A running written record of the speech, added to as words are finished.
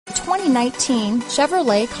2019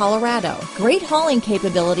 Chevrolet Colorado. Great hauling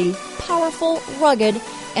capability, powerful, rugged,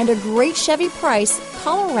 and a great Chevy price.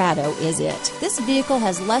 Colorado is it. This vehicle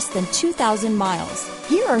has less than 2,000 miles.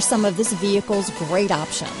 Here are some of this vehicle's great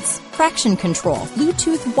options: traction control,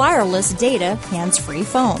 Bluetooth wireless data, hands-free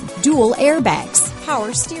phone, dual airbags,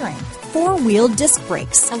 power steering, four-wheel disc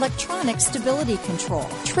brakes, electronic stability control,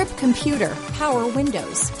 trip computer, power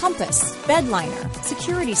windows, compass, bed liner,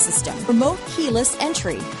 security system, remote keyless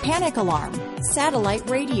entry, panic alarm, satellite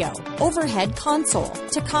radio, overhead console,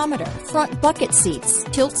 tachometer, front bucket seats,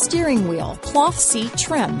 tilt steering wheel, cloth seat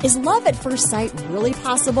trim. Is love at first sight really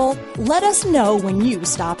possible? Let us know when you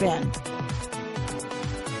stop in.